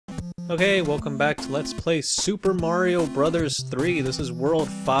Okay, welcome back to Let's Play Super Mario Bros. 3. This is World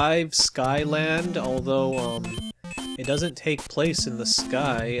 5, Skyland, although, it doesn't take place in the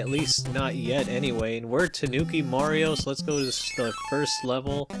sky, at least not yet anyway. And we're Tanuki Mario, so let's go to the first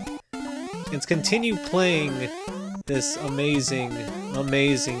level. Let's continue playing this amazing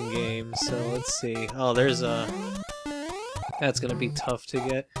game. So let's see. Oh, there's a... That's gonna be tough to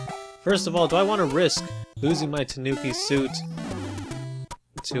get. First of all, do I want to risk losing my Tanuki suit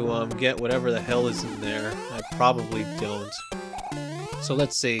to get whatever the hell is in there? I probably don't. So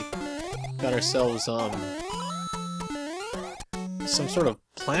let's see. Got ourselves some sort of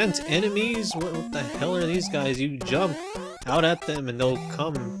plant enemies? What the hell are these guys? You jump out at them and they'll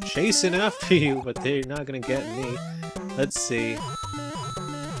come chasing after you, but they're not gonna get me. Let's see.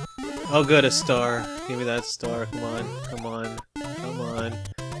 Oh good, a star. Give me that star. Come on, come on, come on.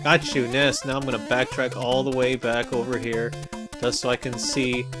 Got you, Ness. Now I'm gonna backtrack all the way back over here, just so I can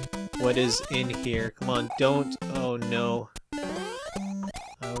see what is in here. Come on, don't... Oh no.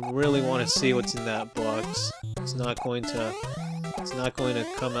 I really want to see what's in that box. It's not going to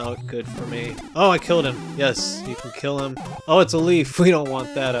come out good for me. Oh, I killed him! Yes, you can kill him. Oh, it's a leaf! We don't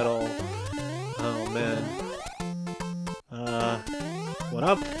want that at all. Oh man. What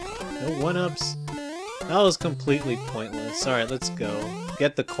up? No one-ups? That was completely pointless. Alright, let's go.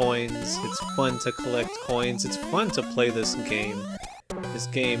 Get the coins. It's fun to collect coins. It's fun to play this game. This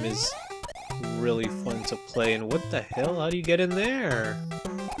game is really fun to play. And what the hell? How do you get in there?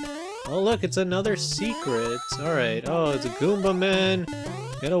 Oh look, it's another secret. Alright. Oh, it's a Goomba Man.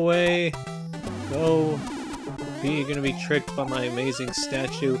 Get away. Go. You're gonna be tricked by my amazing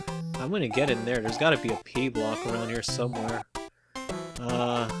statue. I'm gonna get in there. There's gotta be a P block around here somewhere.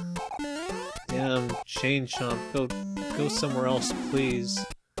 Damn, Chain Chomp. Go somewhere else, please.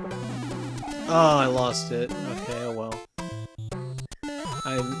 Oh, I lost it. Okay, oh well.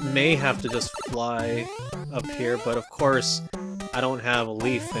 I may have to just fly up here, but of course, I don't have a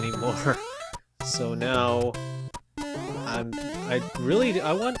leaf anymore. So now, I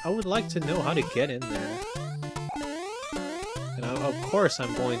would like to know how to get in there. And of course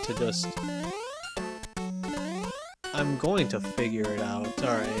I'm going to figure it out.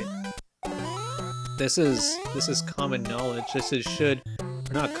 Alright. This is common knowledge.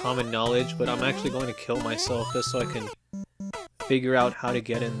 Not common knowledge, but I'm actually going to kill myself just so I can figure out how to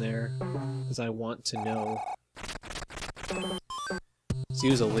get in there, because I want to know. Let's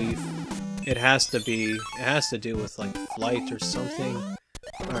use a leaf. It has to do with like flight or something.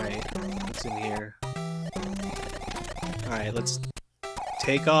 Alright, what's in here? Alright, let's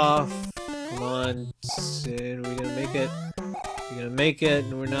take off. Come on, we're gonna make it. We're gonna make it,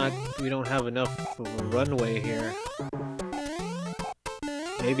 and we don't have enough of a runway here.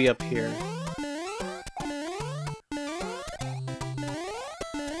 Maybe up here.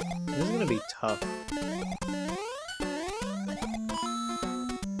 This is gonna be tough.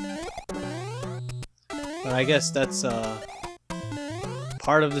 But I guess that's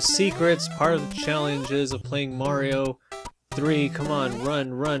part of the secrets, part of the challenges of playing Mario 3. Come on,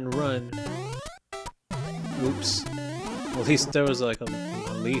 run, run, run. Oops. At least there was like a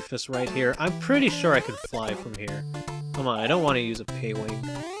leaf just right here. I'm pretty sure I can fly from here. Come on, I don't want to use a P-Wing.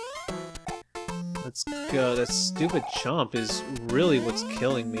 Let's go. That stupid Chomp is really what's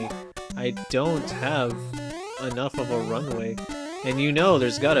killing me. I don't have enough of a runway. And you know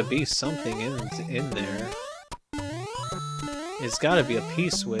there's gotta be something in there. It's gotta be a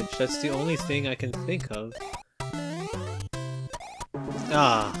P-switch. That's the only thing I can think of.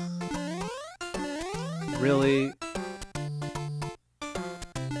 Ah. Really?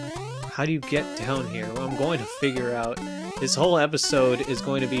 How do you get down here? Well, I'm going to figure out. This whole episode is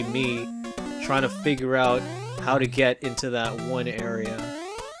going to be me trying to figure out how to get into that one area.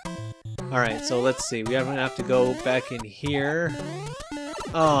 Alright, so let's see. We're gonna have to go back in here.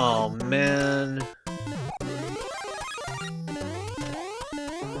 Oh, man.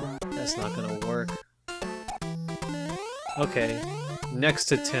 That's not gonna work. Okay.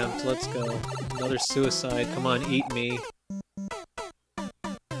 Next attempt. Let's go. Another suicide. Come on, eat me.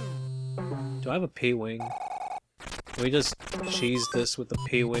 Do I have a P-Wing? Can we just cheese this with the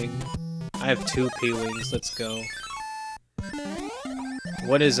P-Wing? I have 2 P-Wings. Let's go.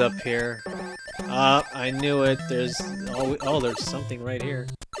 What is up here? I knew it. There's something right here.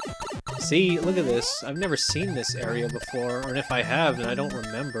 See, look at this. I've never seen this area before, or if I have, then I don't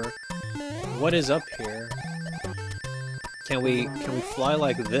remember. What is up here? Can we fly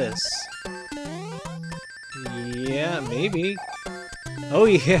like this? Yeah, maybe. Oh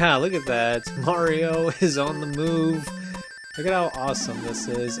yeah, look at that. Mario is on the move. Look at how awesome this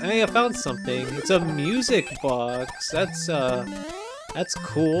is. Hey, I found something. It's a music box. That's That's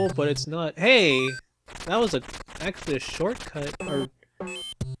cool, but it's not... Hey! That was actually a shortcut, or...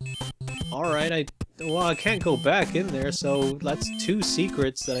 Alright, well, I can't go back in there, so that's 2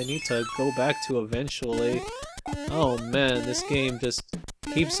 secrets that I need to go back to eventually. Oh man, this game just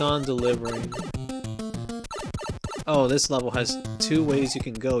keeps on delivering. Oh, this level has 2 ways you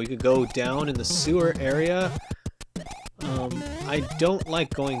can go. You could go down in the sewer area. I don't like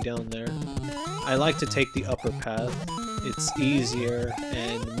going down there. I like to take the upper path. It's easier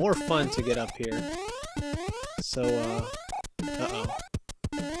and more fun to get up here. So, uh-oh.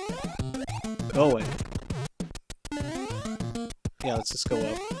 Go away. Yeah, let's just go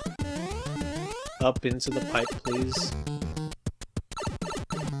up. Up into the pipe, please.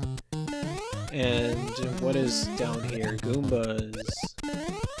 And what is down here? Goombas.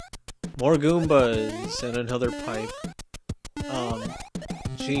 More Goombas and another pipe.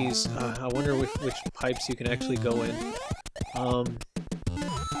 Jeez, I wonder which pipes you can actually go in.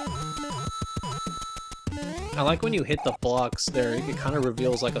 I like when you hit the blocks there, it kind of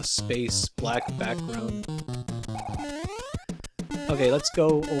reveals like a space black background. Okay, let's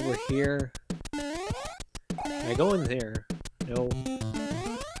go over here. Can I go in there? No.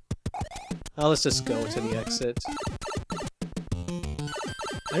 Oh, let's just go to the exit.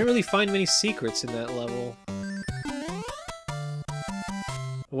 I didn't really find many secrets in that level.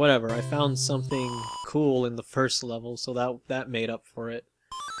 Whatever, I found something cool in the first level, so that made up for it.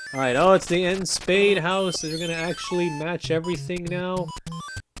 Alright, oh, it's the End Spade house. They're gonna actually match everything now.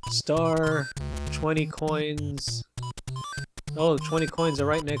 Star, 20 coins. Oh, 20 coins are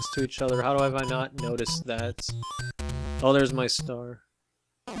right next to each other. How have I not noticed that? Oh, there's my star.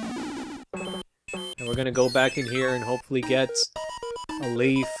 And we're gonna go back in here and hopefully get a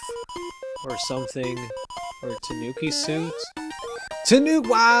leaf or something. Or Tanuki suit.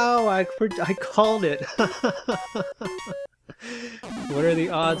 Wow! I called it! What are the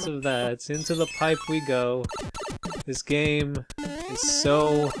odds of that? Into the pipe we go. This game is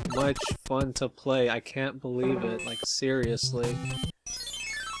so much fun to play. I can't believe it. Like, seriously.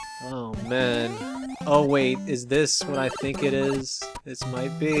 Oh, man. Oh, wait. Is this what I think it is? This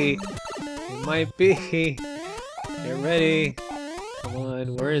might be. It might be. Get ready. Come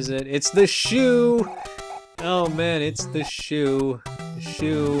on, where is it? It's the shoe! Oh, man, it's the shoe. The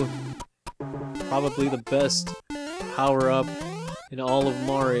shoe. Probably the best power-up in all of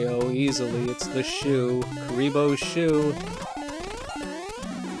Mario, easily. It's the shoe. Karibo's shoe.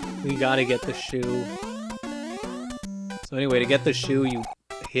 We gotta get the shoe. So anyway, to get the shoe, you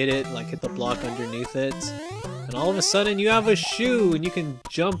hit it, like hit the block underneath it. And all of a sudden you have a shoe, and you can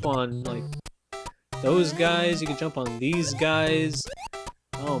jump on, like, those guys. You can jump on these guys.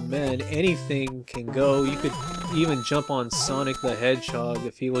 Oh man, anything can go. You could even jump on Sonic the Hedgehog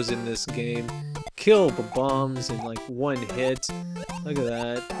if he was in this game. Kill the bombs in like one hit. Look at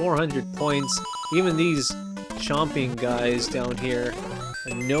that. 400 points. Even these chomping guys down here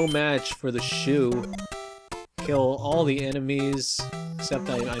are no match for the shoe. Kill all the enemies, except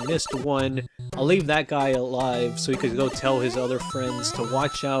I missed one. I'll leave that guy alive so he could go tell his other friends to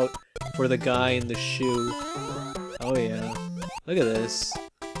watch out for the guy in the shoe. Oh yeah. Look at this.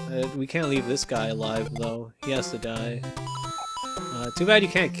 We can't leave this guy alive, though. He has to die. Too bad you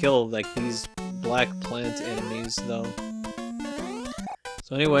can't kill, like, these black plant enemies, though.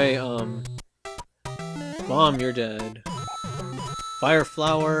 So anyway, Bomb, you're dead. Fire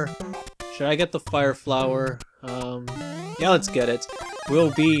Flower. Should I get the Fire Flower? Yeah, let's get it.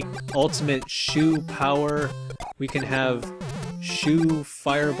 Will be ultimate shoe power. We can have shoe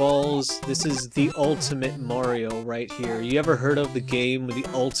fireballs. This is the ultimate Mario right here. You ever heard of the game The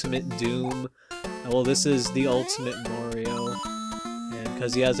Ultimate Doom? Well, this is the ultimate Mario. And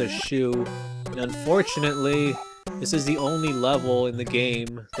because he has a shoe. And unfortunately, this is the only level in the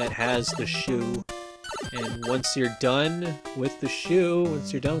game that has the shoe. And once you're done with the shoe,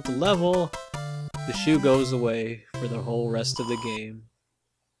 once you're done with the level, the shoe goes away for the whole rest of the game.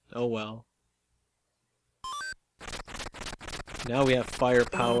 Oh well. Now we have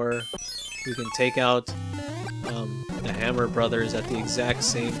firepower. We can take out the Hammer Brothers at the exact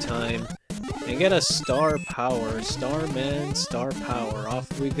same time and get a star power. Starman, star power.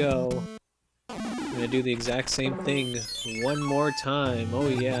 Off we go. I'm gonna do the exact same thing one more time. Oh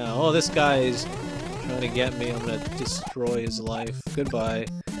yeah. Oh, this guy's trying to get me. I'm gonna destroy his life. Goodbye.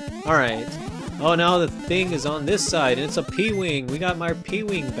 Alright. Oh, now the thing is on this side, and it's a P-Wing. We got my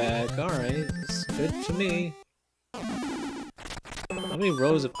P-Wing back. Alright. It's good to me. How many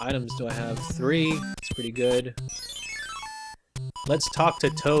rows of items do I have? 3. It's pretty good. Let's talk to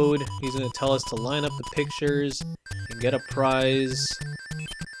Toad. He's going to tell us to line up the pictures and get a prize.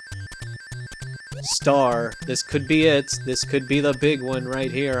 Star. This could be it. This could be the big one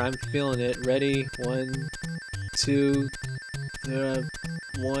right here. I'm feeling it. Ready? 1, 2,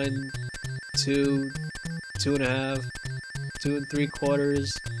 1, 2, 2.5, 2 3/4,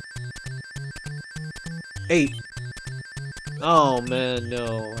 8. Oh man, no,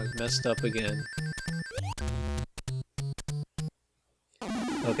 I've messed up again.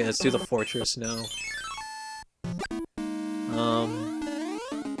 Okay, let's do the fortress now.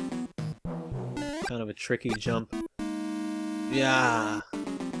 Kind of a tricky jump. Yeah.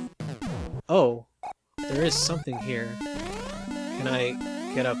 Oh, there is something here. Can I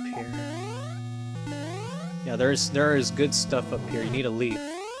get up here? Yeah, there is good stuff up here. You need a leaf.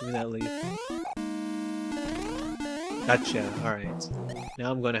 Give me that leaf. Gotcha. Alright.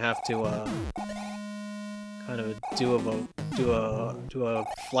 Now I'm gonna have to kind of do a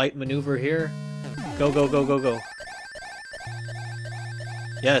flight maneuver here. Go, go, go, go, go.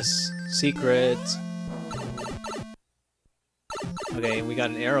 Yes, secret. Okay, and we got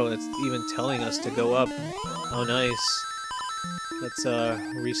an arrow that's even telling us to go up. Oh, nice. Let's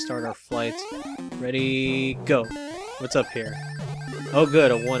restart our flight. Ready, go. What's up here? Oh good,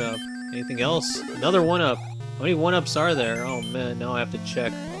 a 1-up. Anything else? Another 1-up. How many 1-ups are there? Oh man, now I have to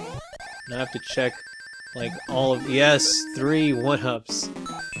check. Now I have to check, like, all of... Yes, 3 1-ups.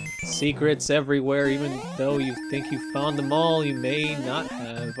 Secrets everywhere, even though you think you found them all, you may not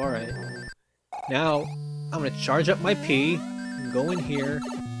have. Alright. Now, I'm gonna charge up my P, and go in here,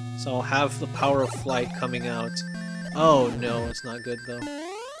 so I'll have the power of flight coming out. Oh no, it's not good though.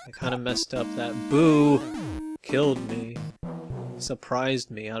 I kinda messed up that. Boo! Killed me. Surprised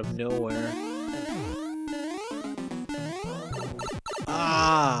me out of nowhere.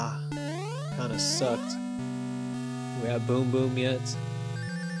 Ah! Kinda sucked. We have Boom Boom yet?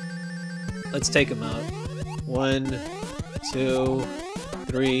 Let's take him out. 1, 2,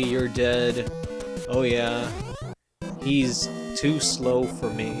 3, you're dead. Oh yeah. He's too slow for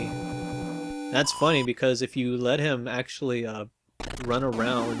me. That's funny because if you let him actually run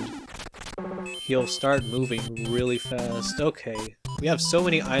around, he'll start moving really fast. Okay, we have so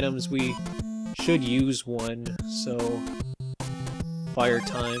many items, we should use one, so... Fire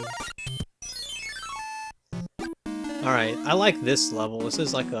time. Alright, I like this level. This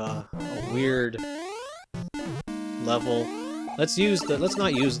is like a weird level. Let's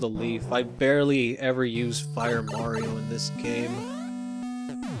not use the leaf. I barely ever use Fire Mario in this game.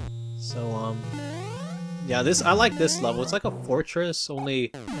 So, yeah, I like this level. It's like a fortress,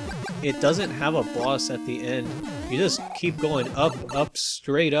 only it doesn't have a boss at the end. You just keep going up, up,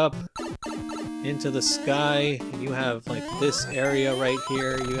 straight up into the sky. You have, like, this area right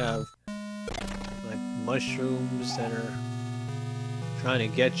here. You have, like, mushrooms that are trying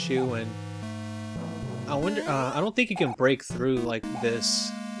to get you, and I wonder, I don't think you can break through like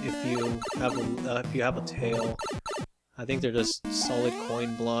this if you have a tail. I think they're just solid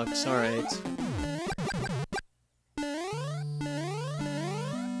coin blocks. Alright.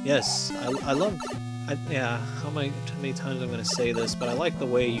 Yes, I love... yeah, how many times I'm gonna say this, but I like the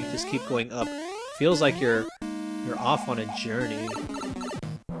way you just keep going up. Feels like you're off on a journey.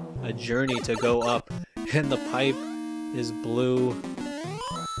 A journey to go up, and the pipe is blue.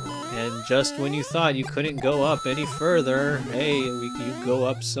 And just when you thought you couldn't go up any further, hey, you go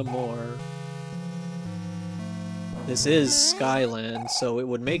up some more. This is Skyland, so it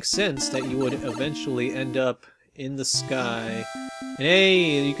would make sense that you would eventually end up in the sky. And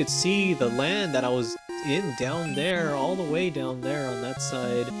hey, you could see the land that I was in down there, all the way down there on that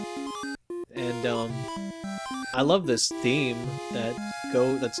side. And I love this theme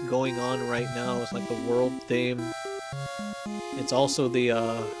that's going on right now. It's like the world theme. It's also the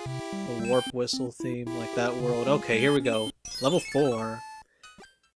Warp Whistle theme, like that world. Okay, here we go. Level 4.